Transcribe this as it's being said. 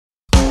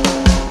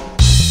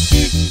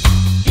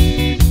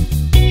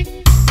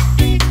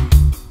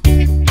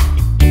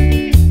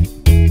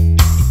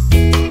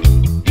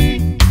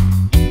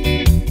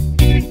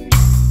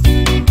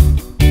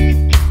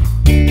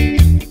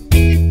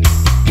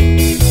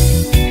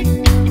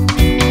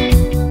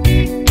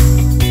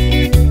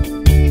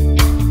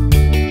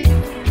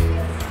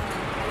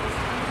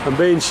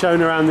being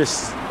shown around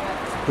this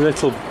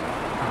little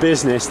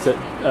business that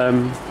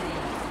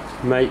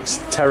makes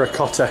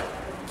terracotta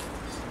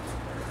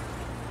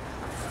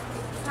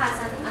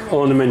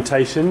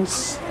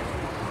ornamentations,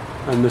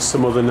 and there's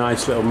some other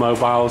nice little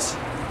mobiles,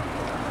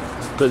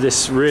 but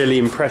this really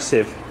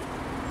impressive,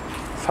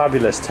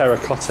 fabulous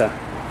terracotta.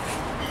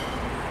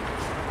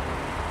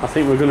 I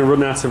think we're going to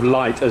run out of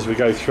light as we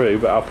go through,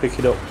 but I'll pick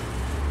it up.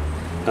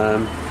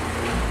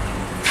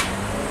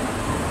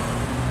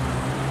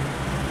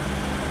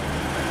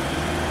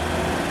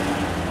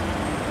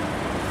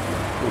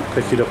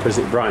 Pick it up as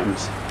it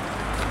brightens.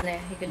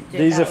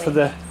 These are for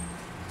the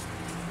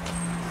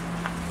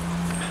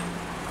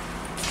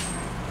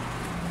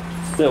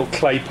little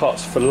clay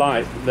pots for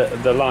light.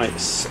 The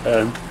lights.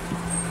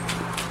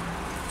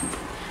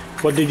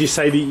 What did you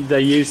say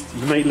they used?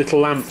 You make little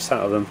lamps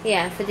out of them.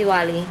 Yeah, for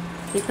Diwali.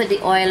 You put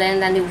the oil in,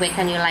 then you wick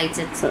and you light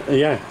it.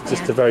 Yeah,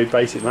 just a very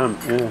basic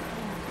lamp. Yeah.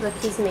 Look,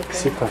 he's making.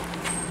 Super.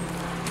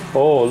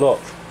 Oh,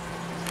 look!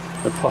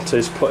 The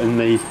potter's putting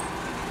the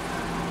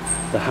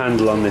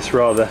handle on this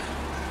rather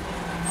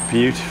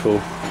beautiful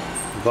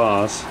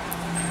vase,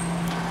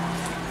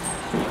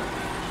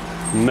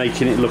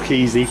 making it look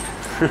easy.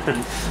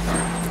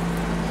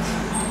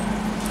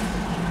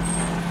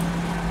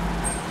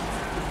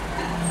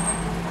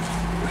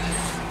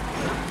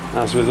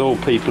 As with all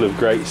people of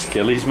great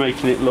skill, he's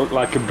making it look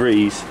like a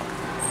breeze.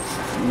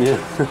 Yeah.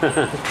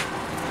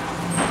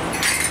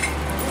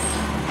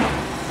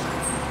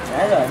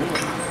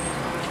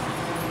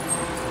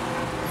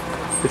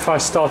 If I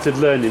started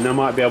learning, I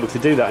might be able to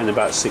do that in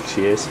about 6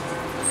 years.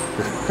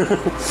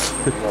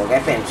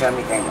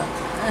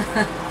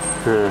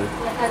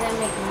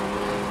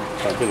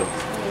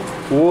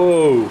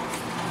 Whoa!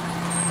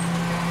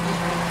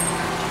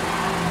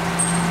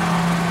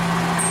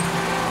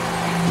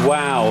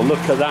 Wow,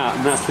 look at that,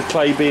 and that's the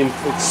clay being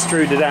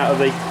extruded out of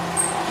the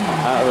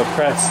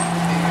press.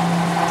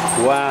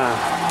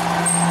 Wow.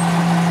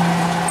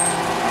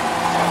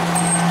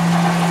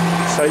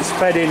 So it's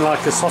fed in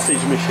like a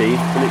sausage machine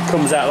and it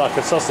comes out like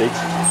a sausage.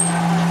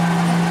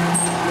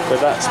 But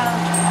that's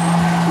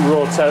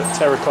raw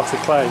terracotta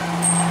clay.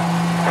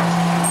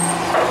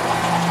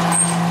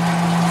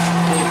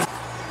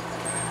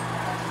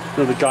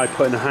 Another guy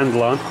putting a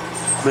handle on,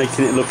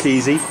 making it look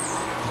easy.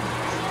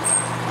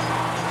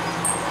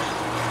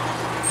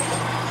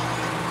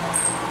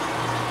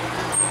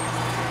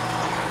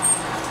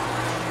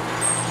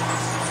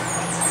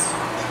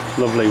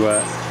 Lovely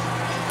work.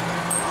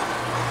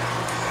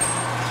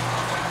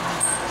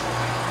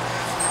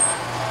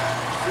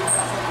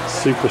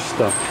 Super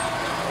stuff.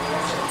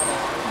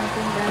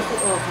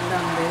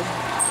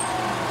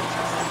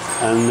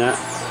 And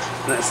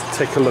let's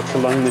take a look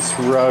along this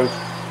row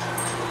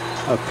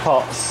of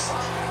pots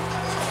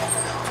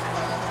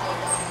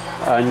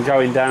and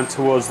going down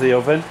towards the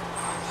oven.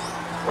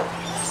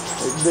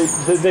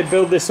 They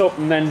build this up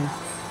and then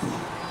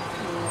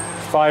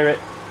fire it.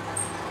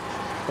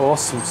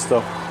 Awesome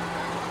stuff.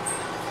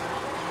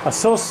 I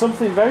saw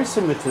something very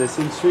similar to this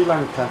in Sri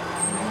Lanka.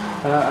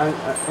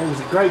 It was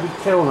a great big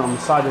kiln on the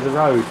side of the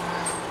road,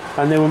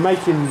 and they were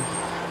making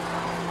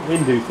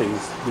Hindu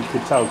things. We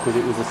could tell because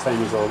it was the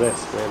same as all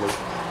this, really.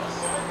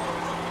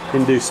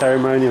 Hindu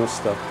ceremonial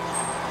stuff.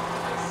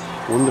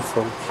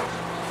 Wonderful.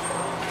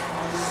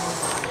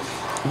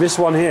 This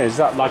one here, is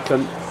that like a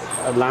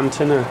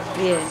lantern? Or?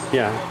 Yeah.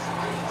 Yeah.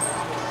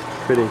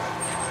 Pretty.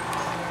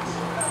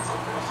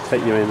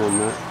 Take you in on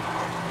that.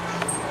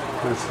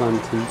 Nice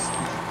lanterns.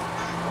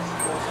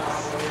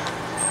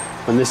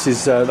 And this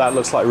is, that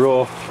looks like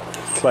raw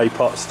clay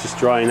pots just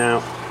drying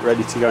out,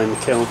 ready to go in the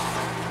kiln.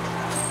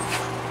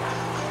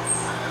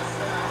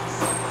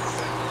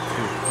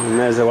 And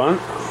there's the one,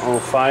 all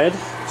fired.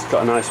 It's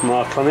got a nice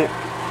mark on it.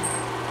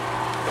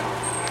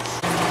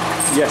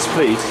 Yes,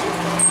 please.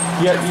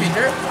 Yeah,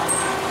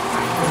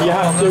 you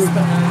have to.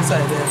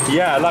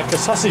 Yeah, like a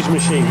sausage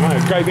machine. Right,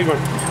 a great big one.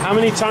 How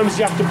many times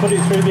do you have to put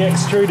it through the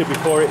extruder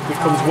before it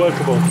becomes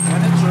workable?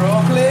 When it's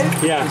raw clay,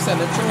 yeah, we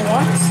send it through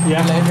once.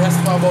 Yeah. Let it rest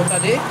for about a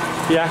day.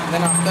 Yeah. And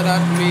then after that,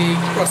 we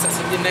process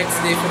it the next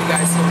day for the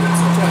guys to do it.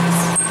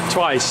 So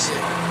twice.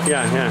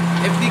 Yeah, yeah.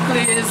 If the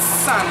clay is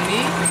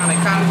sandy and it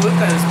can't work,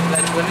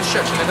 like when it's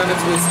stretching it and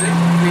it's wasting,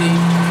 we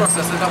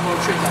process it about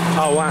 3 times.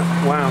 Oh wow,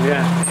 wow,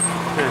 yeah.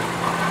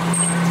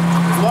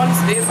 Once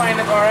they find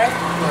it alright,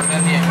 well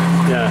then yeah.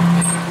 Yeah.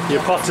 Your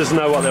potters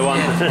know what they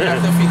want. Yeah, they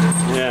have to feed it.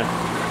 Yeah.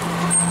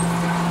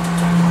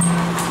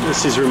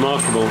 This is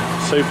remarkable.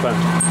 Super.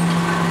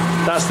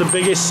 That's the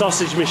biggest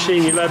sausage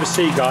machine you'll ever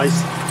see, guys.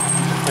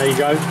 There you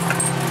go.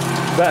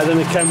 Better than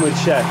a Kenwood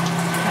chef.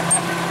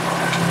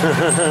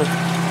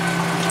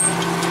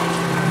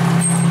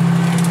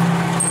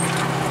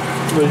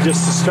 With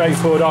just a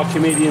straightforward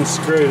Archimedean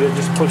screw that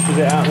just pushes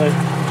it out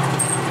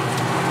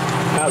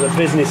the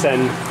business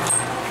end.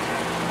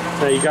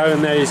 There you go,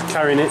 and there he's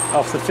carrying it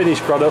off the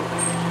finished product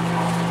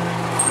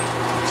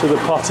to the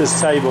potter's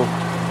table,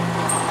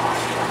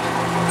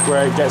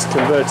 where it gets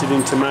converted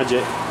into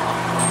magic.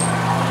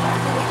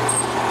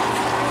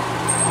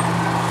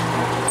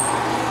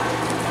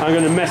 I'm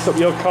going to mess up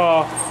your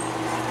car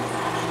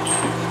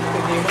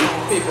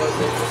papers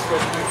they just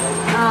spread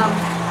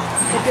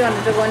If you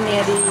wanted to go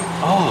near the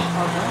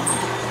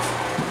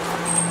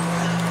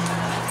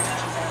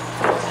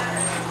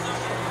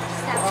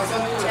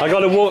I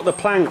got to walk the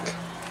plank.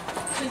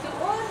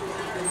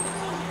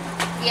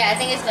 Yeah, I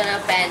think it's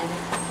gonna bend.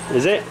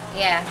 Is it?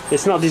 Yeah.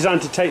 It's not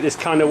designed to take this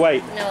kind of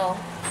weight. No.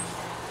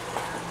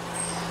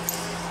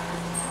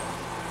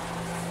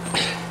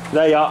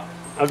 There you are.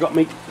 I've got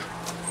me.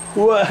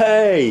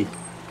 Way.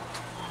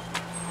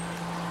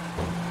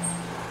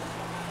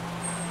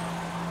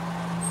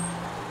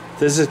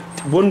 There's a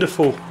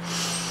wonderful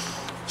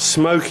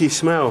smoky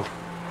smell.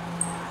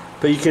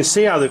 But you can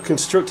see how they've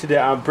constructed it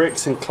out of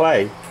bricks and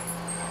clay.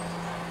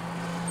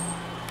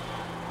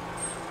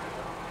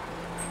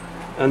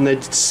 And they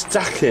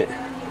stack it.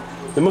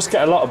 They must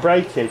get a lot of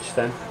breakage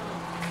then.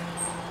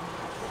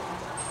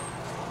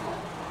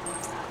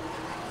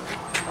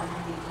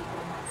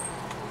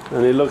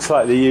 And it looks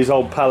like they use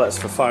old pallets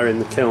for firing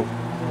the kiln,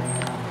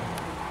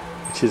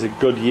 which is a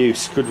good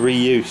use, good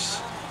reuse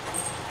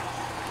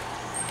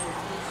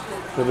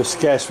of a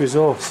scarce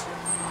resource.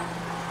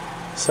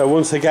 So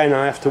once again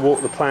I have to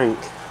walk the plank.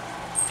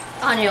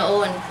 On your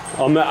own.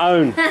 On my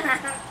own.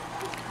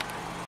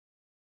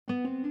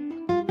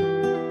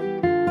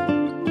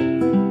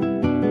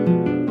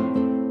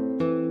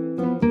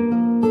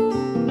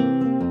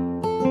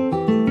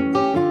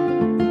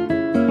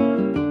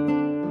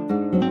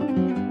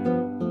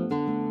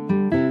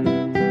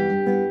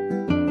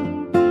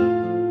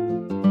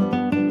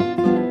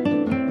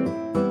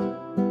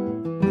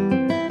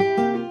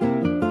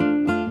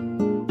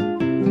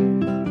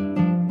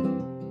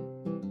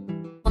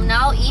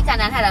 Now eat and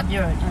then head up the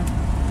road.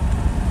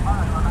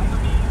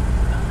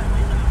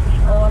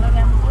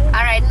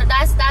 Alright, no,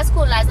 that's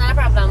cool, that's not a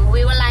problem.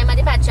 We will lime at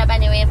the pet shop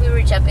anyway if we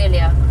reach up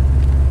earlier.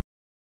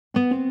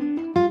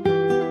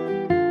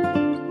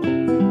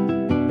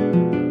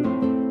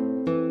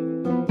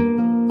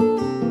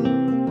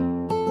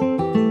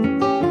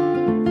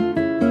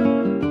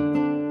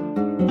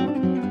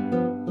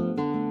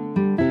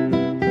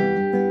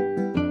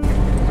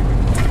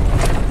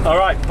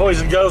 Alright,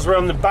 boys and girls, we're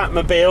on the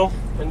Batmobile.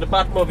 In the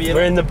Batmobile.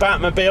 We're in the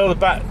Batmobile, the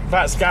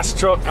Bat's gas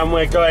truck, and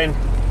we're going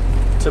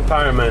to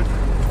Paramin.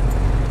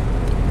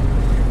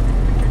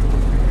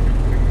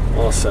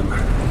 Awesome.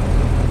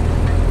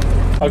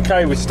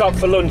 Okay, we stopped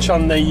for lunch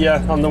on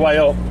the way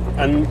up,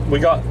 and we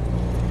got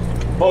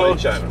boiled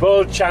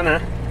channa.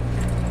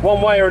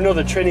 One way or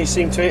another, Trini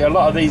seemed to eat a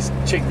lot of these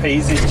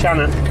chickpeas, these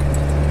channa,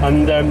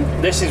 and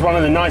this is one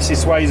of the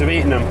nicest ways of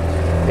eating them.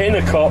 In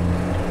a cup,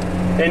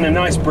 in a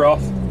nice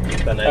broth.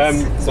 The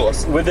nice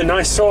sauce. With a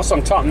nice sauce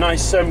on top,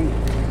 nice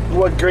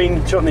what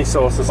green chutney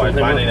sauce or something.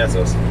 Bandana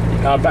sauce.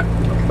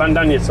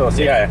 Bandana sauce,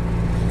 yeah.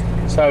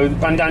 So the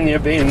bandana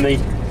being the,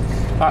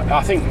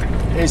 I think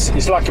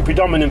it's like a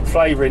predominant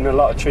flavour in a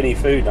lot of Trini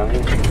food, I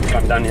think,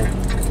 bandana.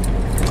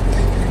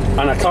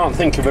 And I can't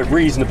think of a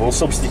reasonable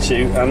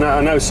substitute. And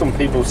I know some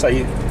people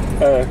say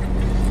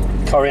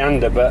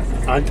coriander, but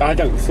I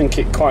don't think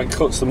it quite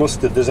cuts the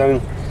mustard.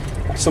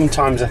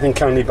 Sometimes I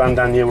think only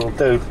bandana will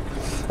do.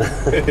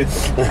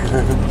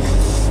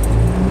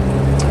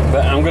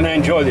 But I'm going to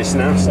enjoy this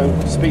now, so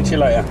speak to you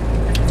later.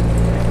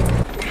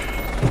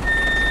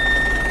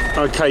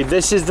 Okay,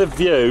 this is the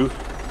view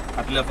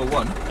at level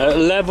 1. At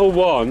level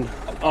 1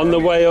 on the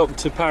way up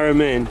to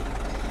Paramin,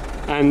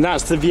 and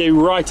that's the view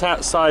right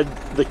outside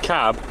the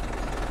cab,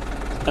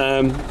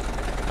 and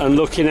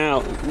looking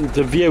out.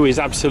 The view is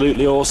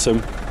absolutely awesome.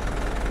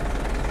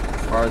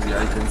 As far as the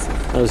eye can see.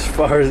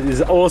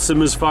 It's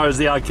awesome as far as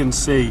the eye can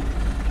see,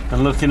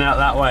 and looking out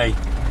that way.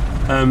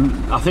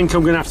 I think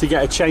I'm going to have to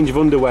get a change of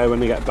underwear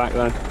when I get back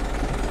there.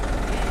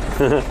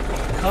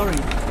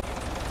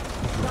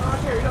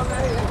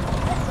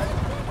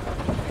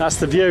 That's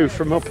the view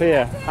from up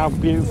here. How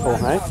beautiful,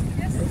 eh?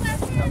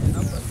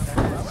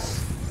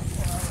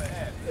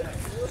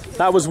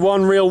 That was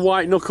one real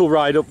white knuckle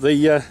ride up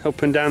the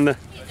up and down the.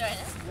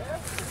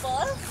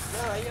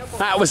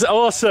 That was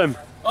awesome.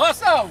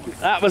 Awesome!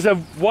 That was a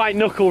white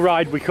knuckle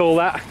ride, we call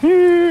that.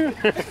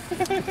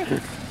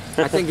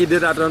 I think he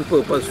did that on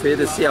purpose for you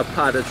to see a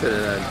part of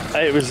Trinidad.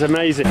 It was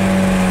amazing.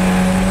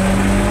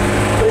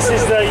 This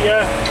is the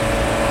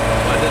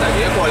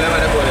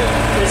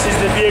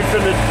view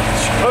from the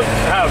cook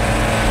cab.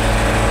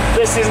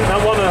 This isn't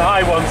one of the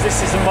high ones.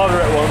 This is a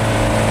moderate one.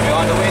 We're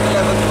on the way to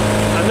level 2.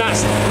 And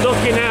that's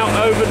looking out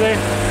over the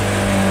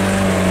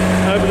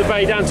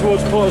bay down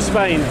towards Port of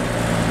Spain.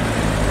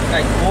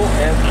 Like,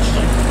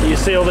 yeah. You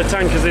see all the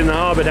tankers in the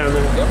harbour down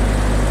there. Yep.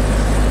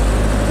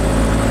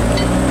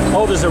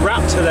 Oh, there's a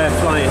raptor there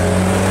flying.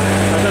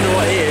 I don't know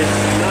what he is.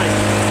 Nice.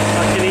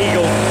 Like an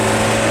eagle. I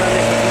don't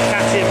know if we can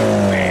catch him.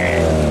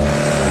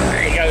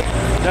 There you go.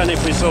 Don't know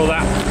if we saw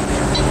that.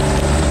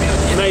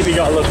 Maybe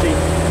got lucky.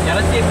 Yeah,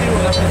 let's take the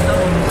road.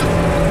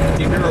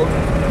 Take the road.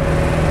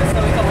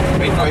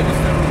 Wait for it.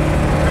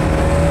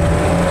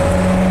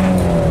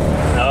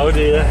 Oh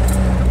dear.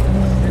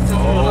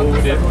 Oh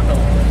dear.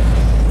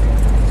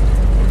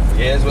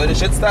 Here's where the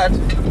shit starts.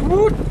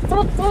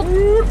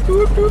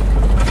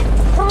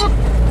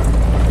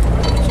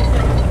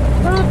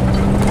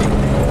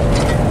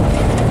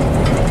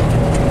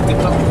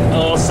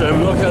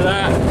 Awesome, look at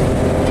that.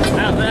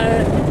 Out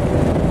there.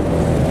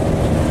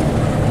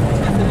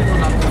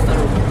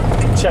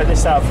 Check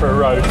this out for a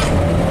road.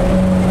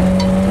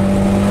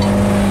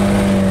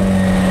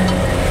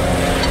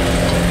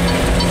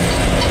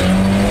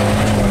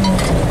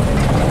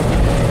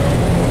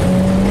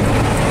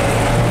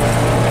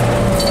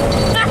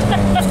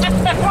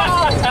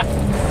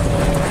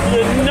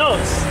 You're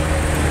nuts.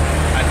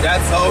 And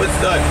that's how it's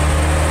done.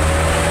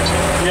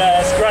 Yeah,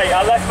 that's great.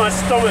 I left my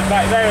stomach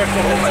back there a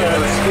couple of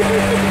times.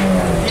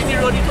 Is the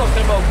road you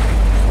talking about?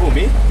 Who,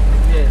 me?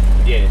 Yeah.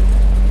 Yeah.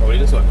 Probably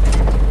this one.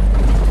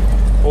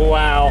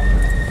 Wow.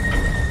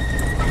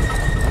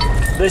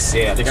 This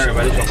Yeah, I think I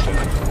remember the junction.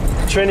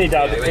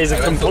 Trinidad is a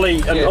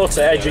complete and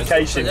utter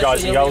education,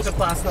 guys and girls.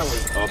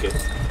 Okay.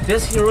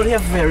 This here road here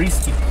very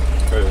steep.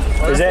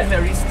 Is it?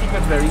 Very steep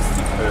and very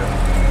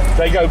steep.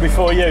 They go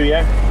before you,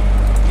 yeah?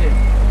 Yeah.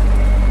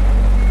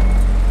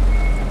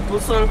 Go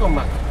slow and come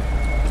back.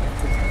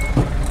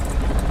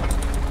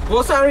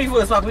 Go slow and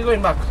reverse back, we're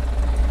going back.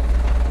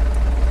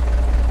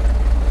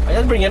 I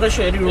just bring you to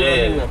show you the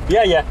road.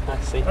 Yeah, I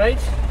see. Right?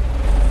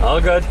 All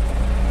good.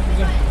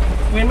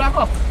 Going back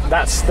up.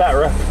 That's that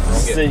rough.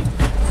 Okay. See.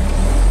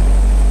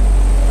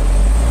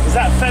 Is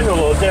that fennel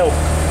or dill?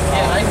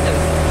 Yeah, I can.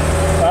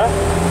 Huh?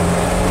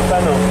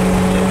 Fennel.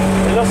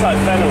 It looks like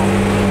fennel.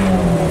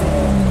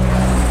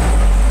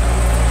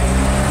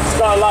 It's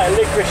got like a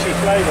licoricey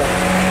flavour.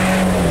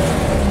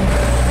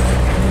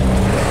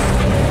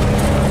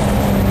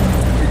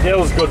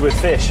 Dill's good with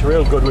fish,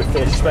 real good with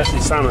fish,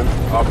 especially salmon.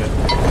 Okay.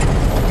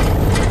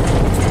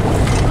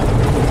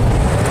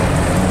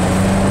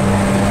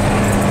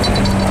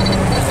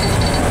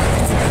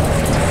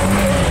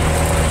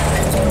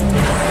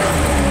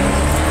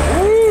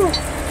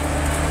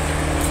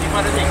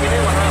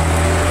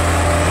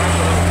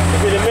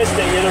 If you'd have missed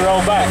it, you'd have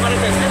rolled back.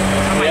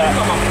 Yeah.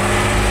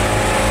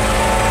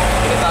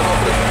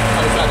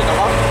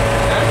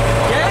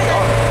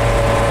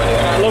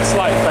 It looks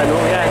like fennel,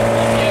 yeah.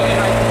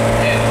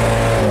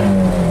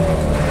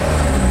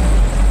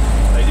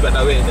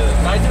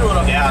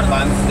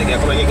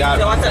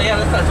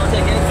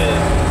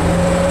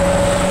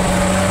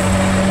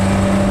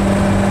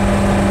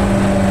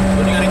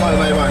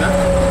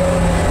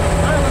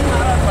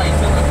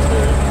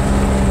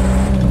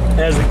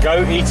 There's a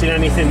goat eating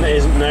anything that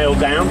isn't nailed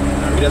down.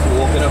 We just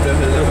walking up there.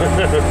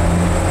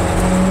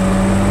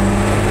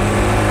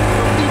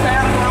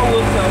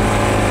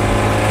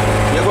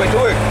 You're going to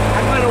work?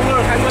 I'm going to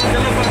work. I'm going to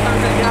deliver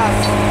something else.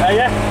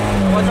 Yeah?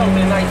 What's on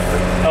the night?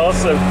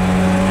 Awesome.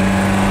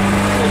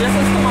 So this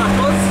is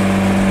tomatoes.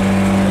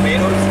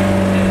 Tomatoes?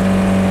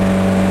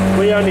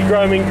 We only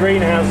grow them in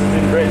greenhouses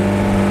in Britain.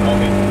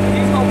 Okay.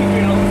 These are big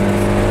greenhouses.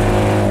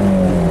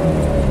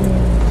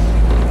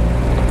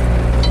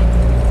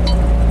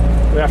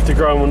 We have to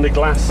grow them under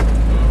glass.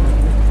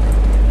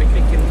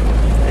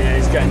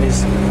 Yeah,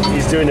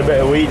 he's doing a bit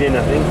of weeding,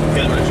 I think.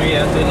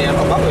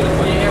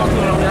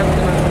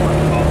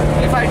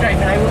 If I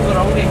drive, I will go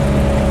wrong way.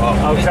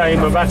 Okay,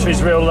 my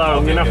battery's real low.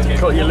 I'm going to have to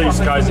cut you loose,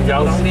 guys and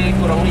girls.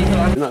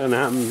 It's not going to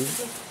happen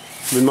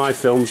with my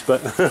films,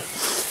 but...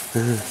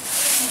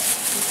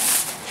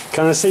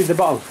 Can I see the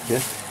bottle?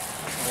 Yeah.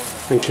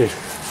 Thank you.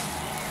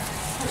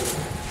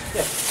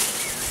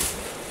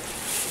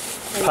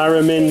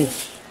 Paramin.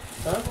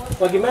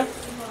 What, give me?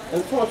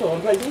 And tomato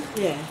on 20?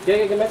 Yeah.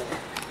 Yeah, give me.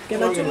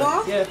 Give it 2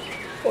 more? Yeah.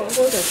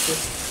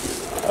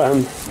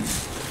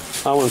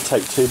 I want to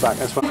take 2 back.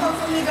 That's one.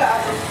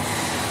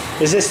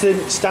 Is this the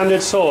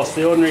standard sauce,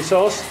 the ordinary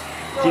sauce?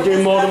 Do you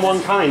do more than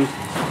one kind?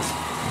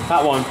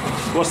 That one.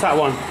 What's that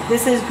one?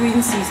 This is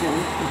green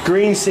seasoning.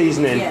 Green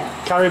seasoning.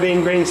 Yeah.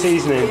 Caribbean green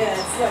seasoning. Yeah,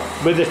 it's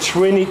like... With a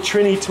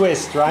Trini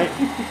twist, right?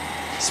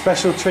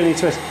 Special Trini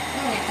twist.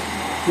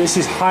 This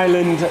is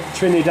Highland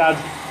Trinidad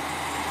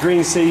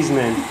green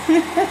seasoning.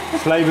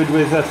 Flavoured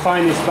with the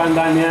finest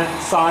bandana,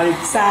 side.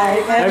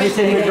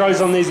 Everything that grows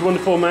on these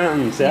wonderful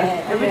mountains,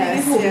 yeah? Everything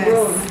is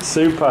homegrown.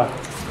 Super.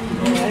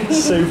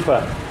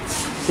 Super.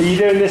 So you're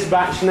doing this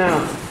batch now?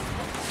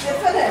 You're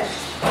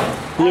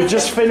finished. You've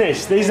just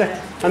finished. These are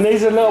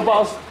little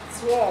bottles.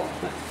 It's warm.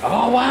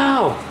 Oh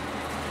wow!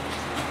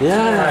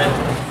 Yeah.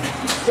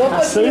 Don't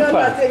That's put me on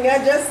super. nothing.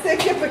 I just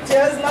take your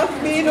pictures, not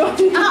me, not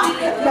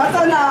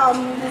on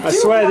I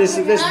swear this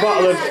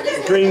bottle of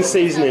green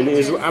seasoning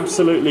is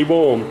absolutely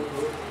warm,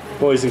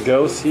 boys and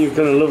girls. You're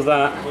going to love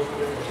that.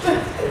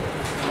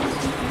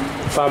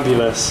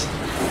 Fabulous.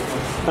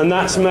 And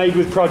that's made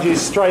with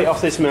produce straight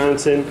off this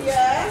mountain.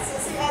 Yes,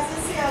 as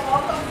you see, I'm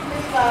all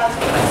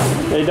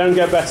from They don't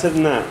get better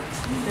than that.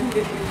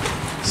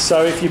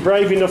 So if you're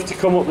brave enough to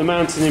come up the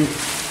mountain in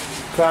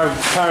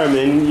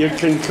Paramin, you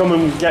can come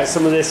and get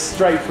some of this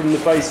straight from the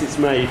place it's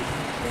made.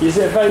 Is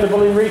it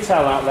available in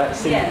retail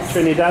outlets in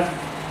Trinidad?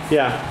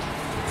 Yeah.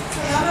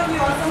 So none of you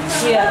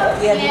We have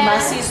the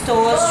Massey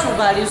stores, True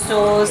Value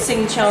stores,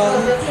 Sing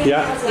Chong.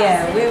 Yeah.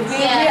 Yeah, we're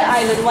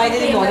island-wide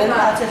in the northern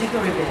part of the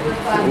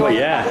Caribbean. Well,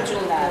 yeah.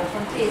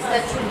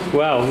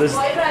 Well, there's,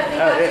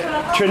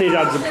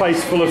 Trinidad's a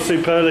place full of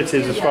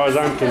superlatives as far as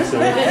I'm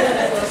concerned.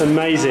 It's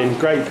amazing.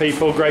 Great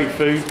people, great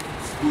food,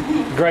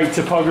 great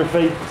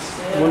topography.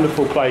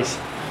 Wonderful place.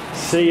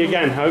 See you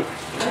again, Hope.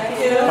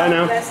 Bye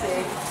now.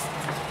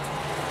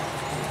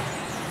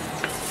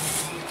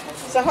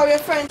 So how are your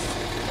friends?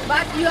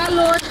 But you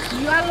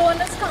alone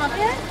is coming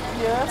here?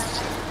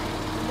 Yes.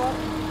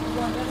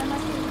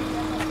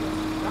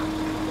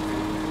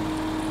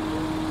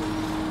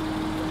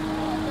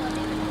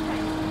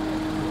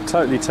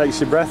 Totally takes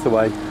your breath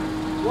away.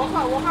 Walk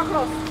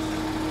across.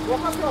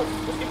 Walk across.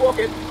 Just keep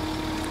walking.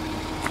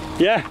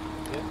 Yeah.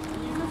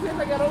 You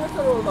just get on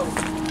the road now.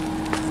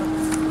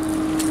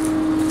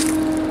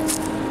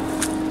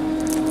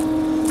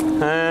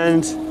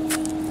 And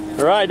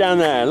right down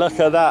there, look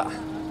at that.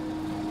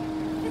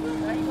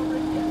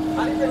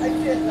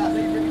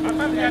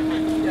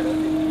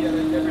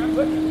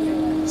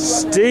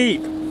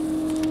 Steep.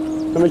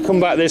 Let me come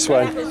back this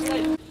way.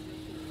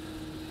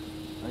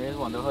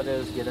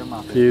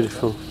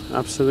 Beautiful,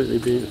 absolutely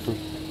beautiful.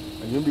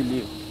 And you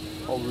believe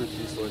how rich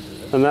this soil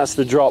is. And that's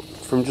the drop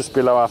from just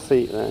below our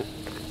feet there.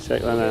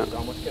 Check that out.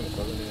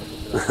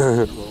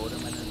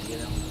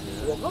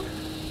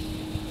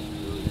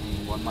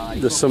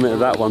 The summit of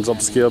that one's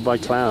obscured by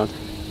cloud.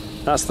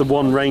 That's the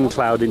one rain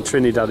cloud in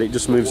Trinidad. It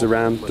just moves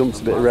around, dumps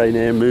a bit of rain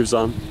here, moves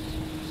on.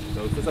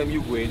 So the time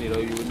you go in, you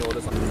would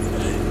notice.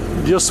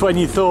 Just when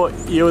you thought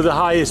you were the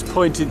highest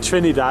point in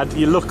Trinidad,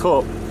 you look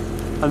up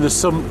and there's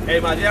some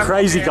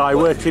crazy guy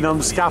working on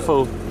the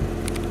scaffold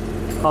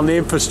on the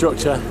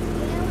infrastructure,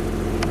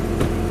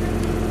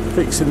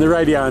 fixing the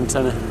radio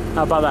antenna.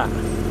 How about that?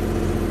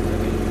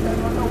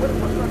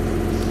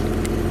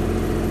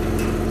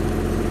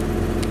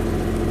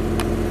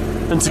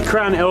 And to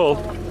crown it all,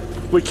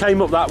 we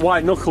came up that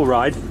white knuckle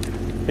ride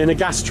in a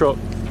gas truck.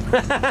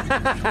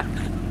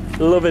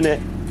 Loving it.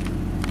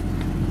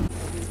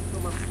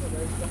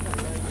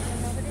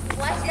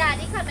 Watch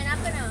Daddy coming up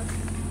now.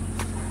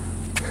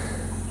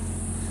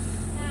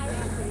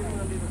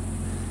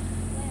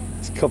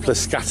 There's a couple of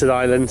scattered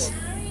islands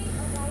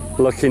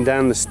looking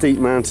down the steep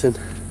mountain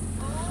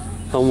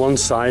on one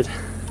side.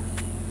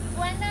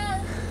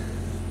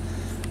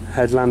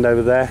 Headland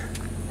over there.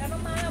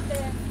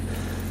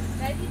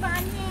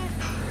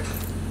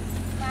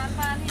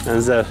 And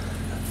there's a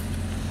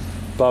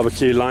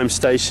barbecue lime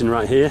station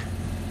right here.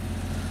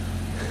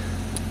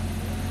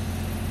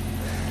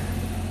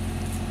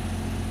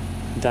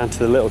 Down to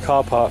the little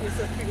car park.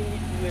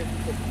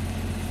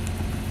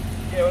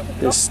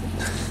 It's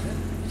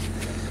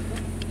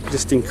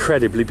just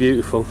incredibly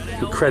beautiful,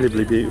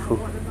 incredibly beautiful.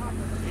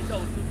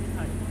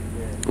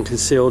 You can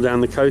see all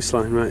down the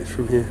coastline right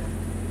from here.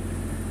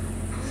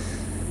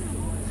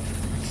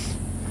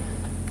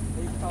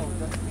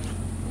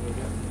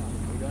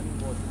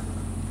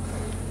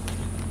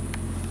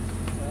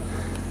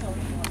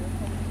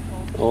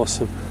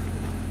 Awesome.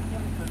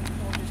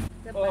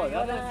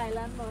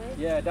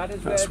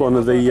 That's one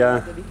of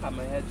the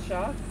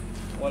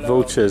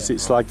vultures.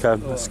 It's like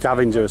a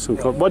scavenger or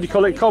something. What do you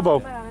call it? Cobo?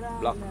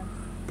 Black.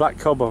 Black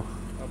cobo.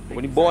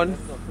 When he's born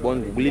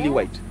lily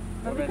white.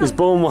 He's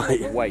born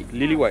white? White,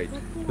 lily white.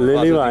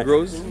 Lily white. He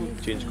grows,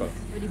 change colour.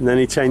 And then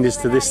he changes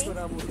to this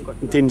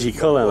dingy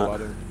colour.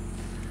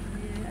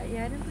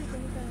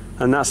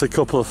 And that's a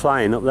couple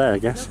flying up there, I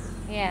guess.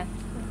 Yeah.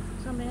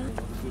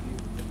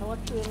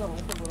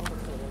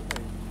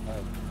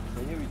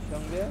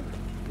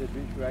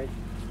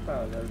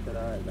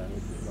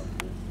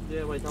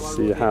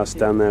 See a house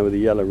down there with a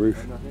yellow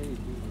roof.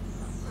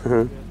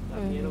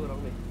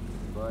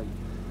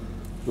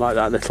 Like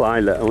that little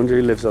islet. I wonder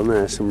who lives on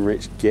there. Some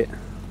rich git.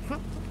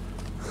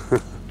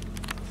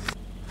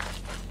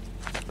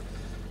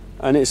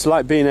 And it's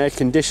like being air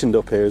conditioned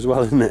up here as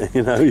well, isn't it?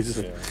 You know,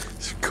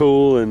 it's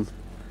cool, and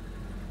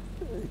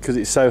because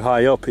it's so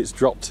high up, it's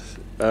dropped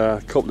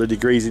a couple of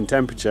degrees in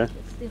temperature.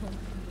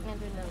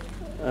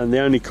 And the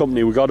only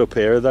company we got up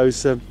here are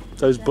those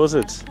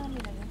buzzards.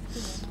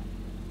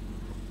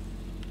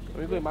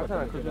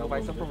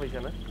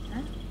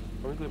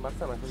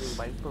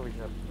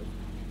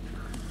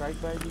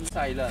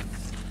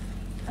 Silence.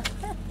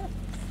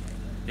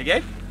 You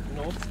get?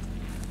 No.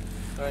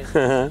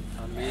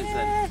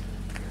 Amazing.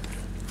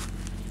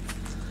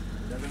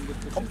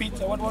 Compete,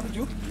 what want to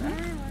do?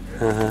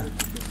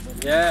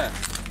 Yeah.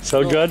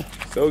 So good?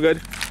 So good.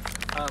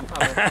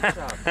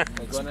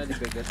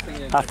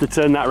 Have to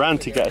turn that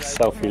round to get a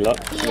selfie, look.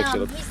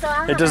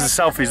 It does the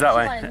selfies that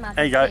way.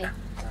 There you go.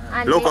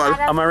 Local.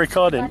 Am I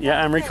recording?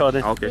 Yeah, I'm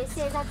recording. Okay. This is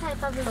a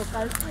type of local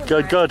food.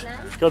 Good.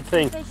 Good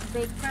thing. Fish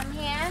big from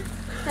here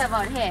to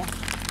about here.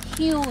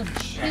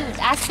 Huge.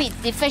 As big.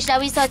 The fish that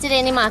we saw today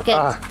in the market.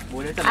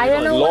 I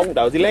don't know. Long,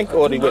 that was the length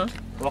or the width?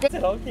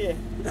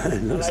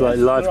 It looks like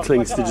life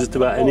clings to just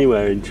about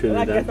anywhere in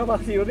Trinidad.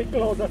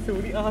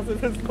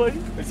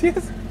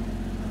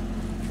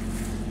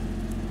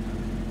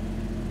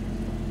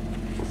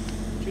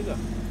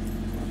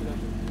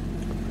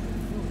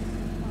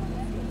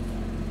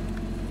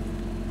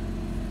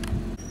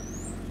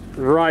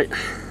 right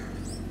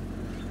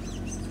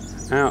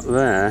out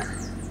there,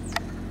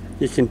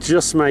 you can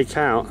just make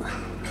out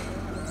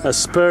a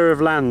spur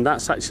of land.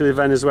 That's actually the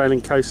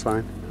Venezuelan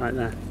coastline right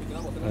there.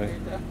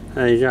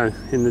 There you go,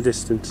 in the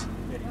distance.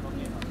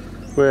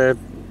 Where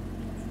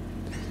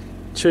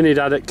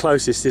Trinidad at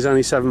closest is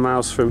only 7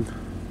 miles from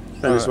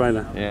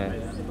Venezuela. Yeah.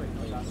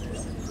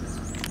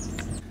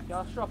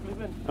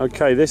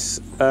 Okay, this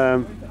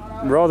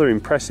rather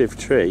impressive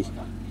tree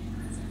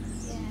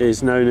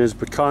is known as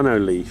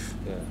bacano leaf.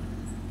 Yeah.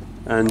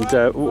 And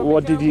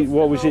what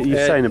was it you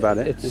were saying about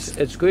it?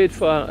 It's great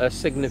for a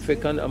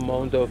significant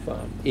amount of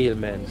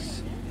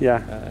ailments.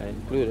 Yeah.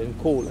 Including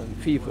cold and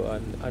fever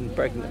and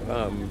pregnant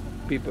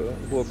people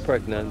who are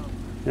pregnant,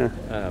 Yeah.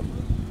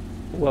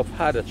 who have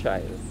had a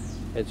child.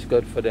 It's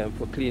good for them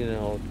for cleaning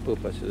out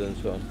purposes and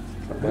so on.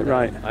 But,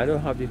 Right. I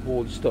don't have the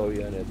whole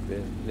story on it.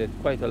 There's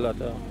quite a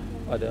lot of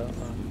other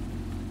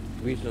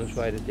reasons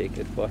why they take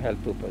it for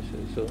health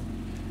purposes. So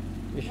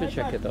you should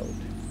check it out.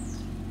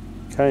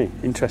 Okay,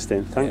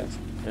 interesting. Thanks.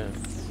 Yeah.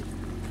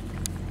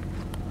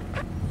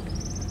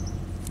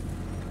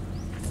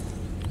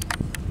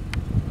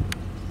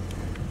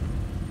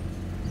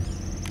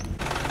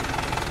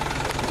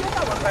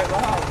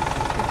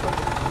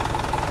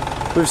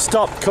 We've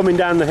stopped coming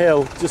down the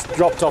hill, just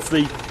dropped off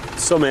the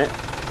summit,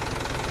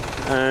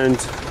 and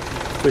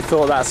we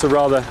thought that's a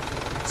rather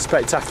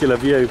spectacular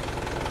view.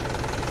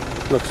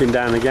 Looking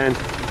down again.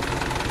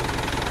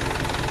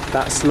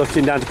 That's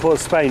looking down to Port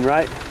of Spain,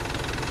 right?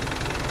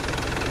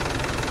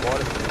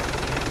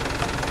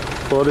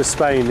 Port of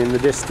Spain in the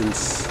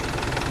distance.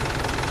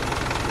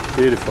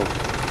 Beautiful.